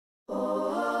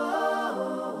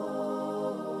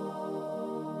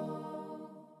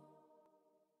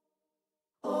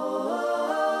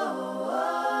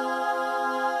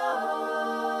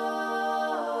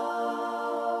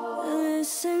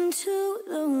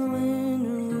wind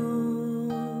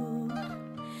roar.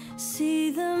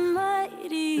 See the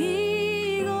mighty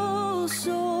eagle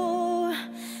soar.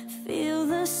 Feel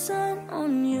the sun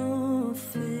on your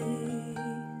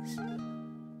face.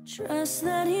 Trust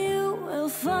that you will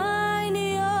find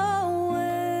your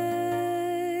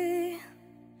way.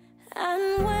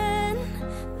 And when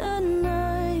the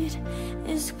night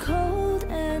is cold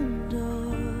and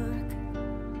dark,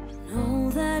 know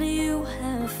that you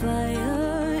have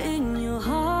fire in your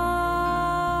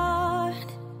heart.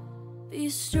 Be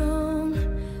strong,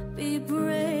 be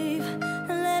brave,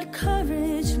 let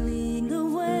courage lead the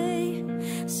way.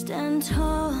 Stand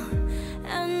tall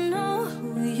and know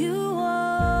who you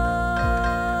are.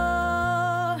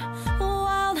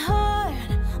 Wild heart,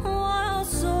 wild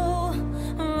soul,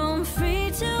 roam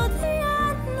free to the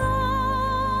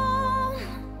unknown.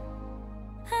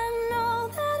 And know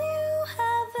that you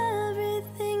have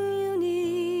everything you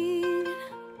need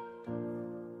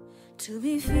to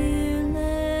be fearless.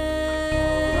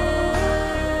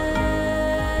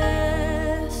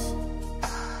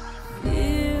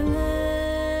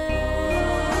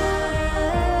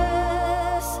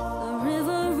 Fearless. The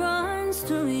river runs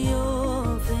through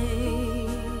your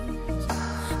veins.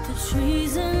 The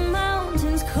trees and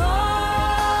mountains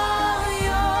call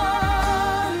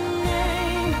your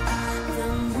name. The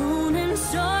moon and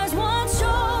stars watch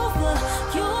over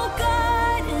your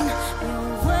guiding your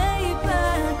way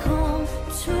back home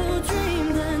to dream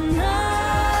the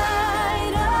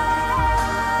night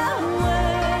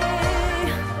away.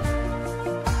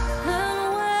 And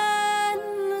when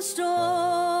the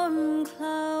storm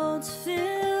clouds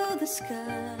fill the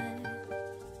sky,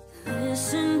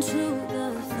 listen to the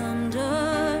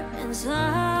thunder inside.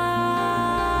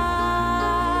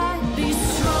 Be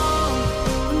strong,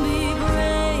 be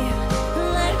brave,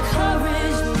 let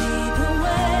courage lead the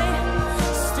way.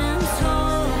 Stand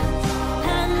tall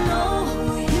and know who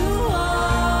you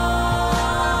are.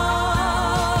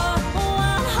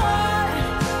 Wild heart,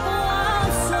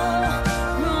 wild soul,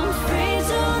 roam free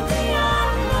to the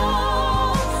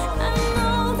unknown. And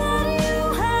know that you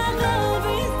have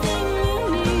everything you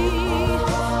need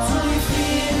to be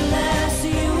fearless.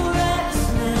 You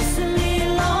restlessly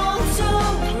long to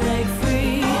break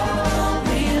free,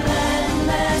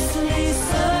 relentlessly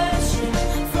searching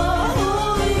for who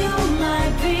you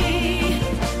might be.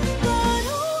 But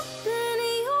open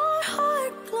your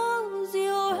heart, close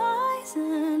your eyes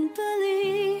and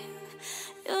believe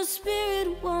your spirit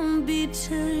won't be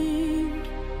tamed.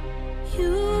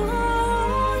 You are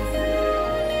all you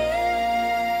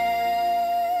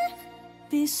need.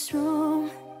 Be strong,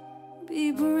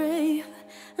 be brave,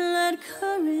 let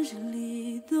courage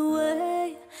lead the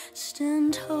way.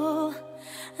 Stand tall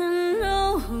and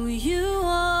know who you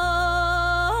are.